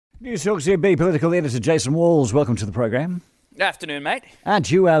News Talk ZB political editor Jason Walls, welcome to the program. Afternoon, mate. Aren't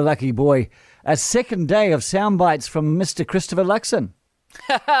you our lucky boy? A second day of sound bites from Mr. Christopher Luxon.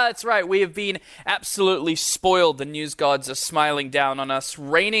 That's right. We have been absolutely spoiled. The news gods are smiling down on us,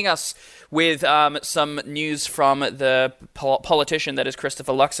 raining us with some news from the politician that is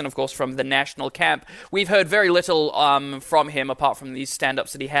Christopher Luxon, of course, from the National Camp. We've heard very little from him apart from these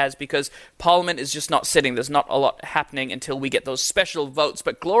stand-ups that he has because Parliament is just not sitting. There's not a lot happening until we get those special votes.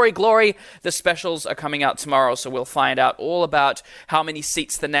 But glory, glory, the specials are coming out tomorrow, so we'll find out all about how many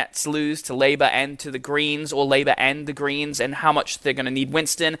seats the Nats lose to Labour and to the Greens, or Labour and the Greens, and how much they're going to need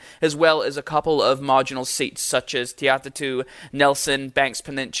Winston, as well as a couple of marginal seats such as Te Atatu, Nelson, Banks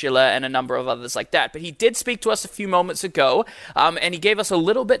Peninsula, and a number of others like that. But he did speak to us a few moments ago, and he gave us a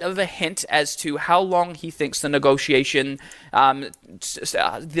little bit of a hint as to how long he thinks the negotiation saga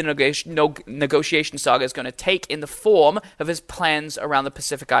is going to take in the form of his plans around the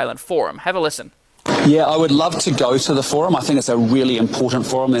Pacific Island Forum. Have a listen. Yeah, I would love to go to the forum. I think it's a really important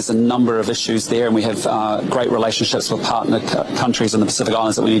forum. There's a number of issues there, and we have great relationships with partner countries in the Pacific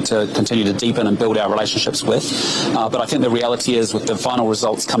Islands that we need to continue to deepen and build our relationships with. But I think the reality is, with the final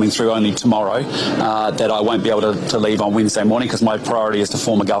results coming through only tomorrow, that I won't be able to leave on Wednesday morning because my priority is to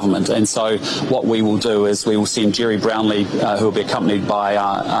form a government. And so what we will do is we will send Jerry Brownlee, who will be accompanied by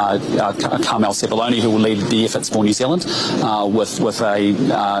Carmel Sepuloni, who will lead the efforts for New Zealand, with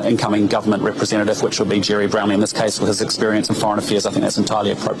a incoming government representative, which will be Jerry Brownlee in this case, with his experience in foreign affairs. I think that's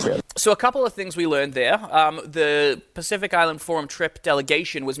entirely appropriate. So a couple of things we learned there. The Pacific Island Forum trip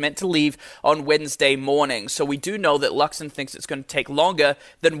delegation was meant to leave on Wednesday morning. So we do know that Luxon thinks it's going to take longer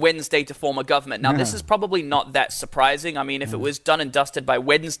than Wednesday to form a government. Now, this is probably not that surprising. I mean, if it was done and dusted by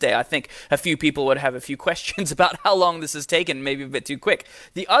Wednesday, I think a few people would have a few questions about how long this has taken, maybe a bit too quick.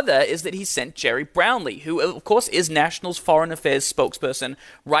 The other is that he sent Jerry Brownlee, who, of course, is National's foreign affairs spokesperson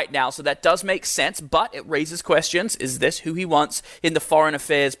right now. So that does make sense, but it raises questions. Is this who he wants in the foreign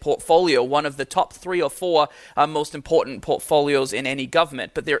affairs portfolio, one of the top 3 or 4 most important portfolios in any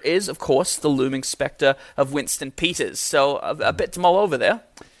government? But there is, of course, the looming spectre of Winston Peters. So a bit to mull over there.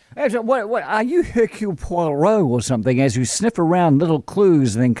 What, are you Hercule Poirot or something, as you sniff around little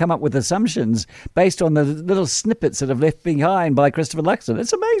clues and then come up with assumptions based on the little snippets that have left behind by Christopher Luxon?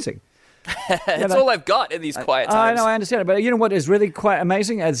 It's amazing. It's all I've got in these quiet times. I know, I understand it. But you know what is really quite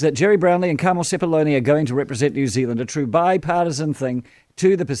amazing is that Jerry Brownlee and Carmel Sepuloni are going to represent New Zealand, a true bipartisan thing,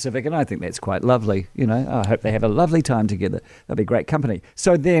 to the Pacific. And I think that's quite lovely. You know, I hope they have a lovely time together. They'll be great company.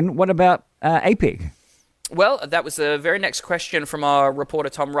 So then what about APEC? Well, that was the very next question from our reporter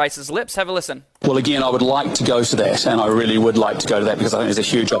Tom Rice's lips. Have a listen. Well, again, I would like to go to that, and I really would like to go to that because I think there's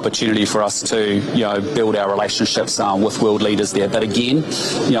a huge opportunity for us to, build our relationships with world leaders there. But again,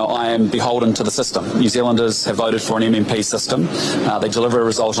 I am beholden to the system. New Zealanders have voted for an MMP system. They deliver a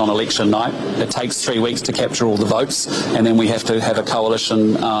result on election night. It takes 3 weeks to capture all the votes, and then we have to have a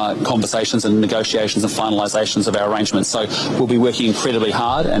coalition conversations and negotiations and finalisations of our arrangements. So we'll be working incredibly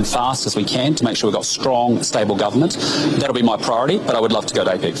hard and fast as we can to make sure we've got strong, stable government. That'll be my priority, but I would love to go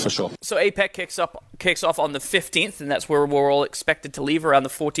to APEC for sure. So APEC kicks off on the 15th, and that's where we're all expected to leave, around the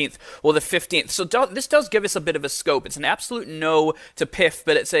 14th or the 15th. So this does give us a bit of a scope. It's an absolute no to PIF,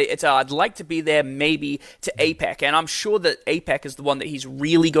 but it's I'd like to be there maybe to APEC, and I'm sure that APEC is the one that he's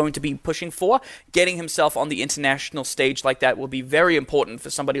really going to be pushing for. Getting himself on the international stage like that will be very important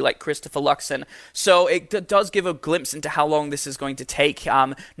for somebody like Christopher Luxon. So it does give a glimpse into how long this is going to take.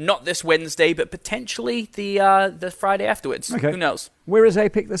 Not this Wednesday, but potentially the Friday afterwards. Okay. Who knows? Where is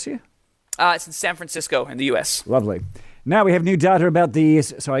APEC this year? It's in San Francisco in the US. Lovely. Now we have new data about the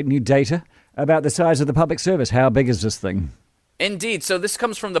size of the public service. How big is this thing? Indeed. So this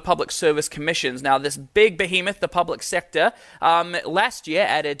comes from the Public Service Commissions. Now, this big behemoth, the public sector, last year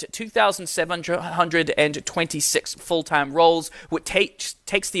added 2,726 full-time roles, which takes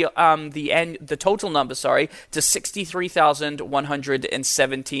the total number, to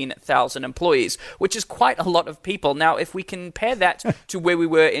 63,117 employees, which is quite a lot of people. Now, if we compare that to where we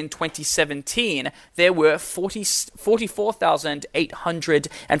were in 2017, there were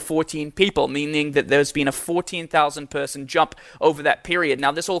 44,814 people, meaning that there's been a 14,000 person jump over that period.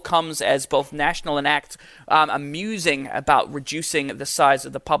 Now, this all comes as both National and ACT are musing about reducing the size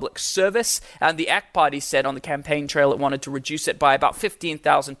of the public service. And the ACT party said on the campaign trail it wanted to reduce it by about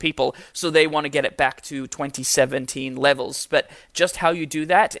 15,000 people, so they want to get it back to 2017 levels. But just how you do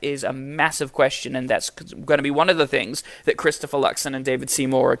that is a massive question, and that's going to be one of the things that Christopher Luxon and David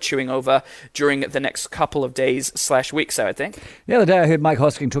Seymour are chewing over during the next couple of days/weeks, I would think. The other day I heard Mike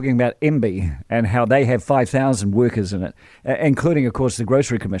Hosking talking about MB and how they have 5,000 workers in it. including, of course, the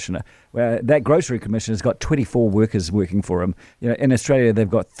grocery commissioner. That grocery commissioner's got 24 workers working for him. In Australia, they've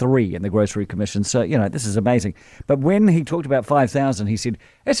got 3 in the grocery commission. So, this is amazing. But when he talked about 5,000, he said,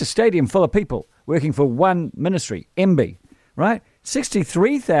 that's a stadium full of people working for one ministry, MB, right?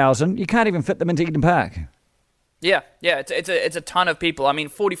 63,000, you can't even fit them into Eden Park. Yeah, it's a ton of people. I mean,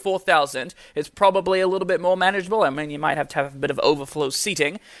 44,000 is probably a little bit more manageable. I mean, you might have to have a bit of overflow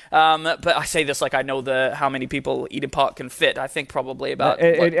seating. But I say this like I know how many people Eden Park can fit. I think probably about...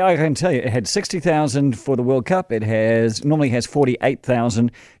 I can tell you, it had 60,000 for the World Cup. It normally has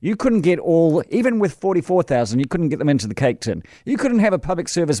 48,000. You couldn't get all, even with 44,000, you couldn't get them into the cake tin. You couldn't have a public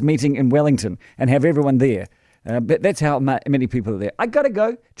service meeting in Wellington and have everyone there. But that's how many people are there. I got to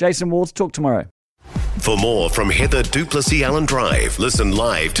go. Jason Walls, talk tomorrow. For more from Heather du Plessis-Allen Drive, listen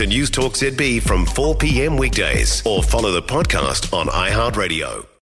live to News Talk ZB from 4 p.m. weekdays or follow the podcast on iHeartRadio.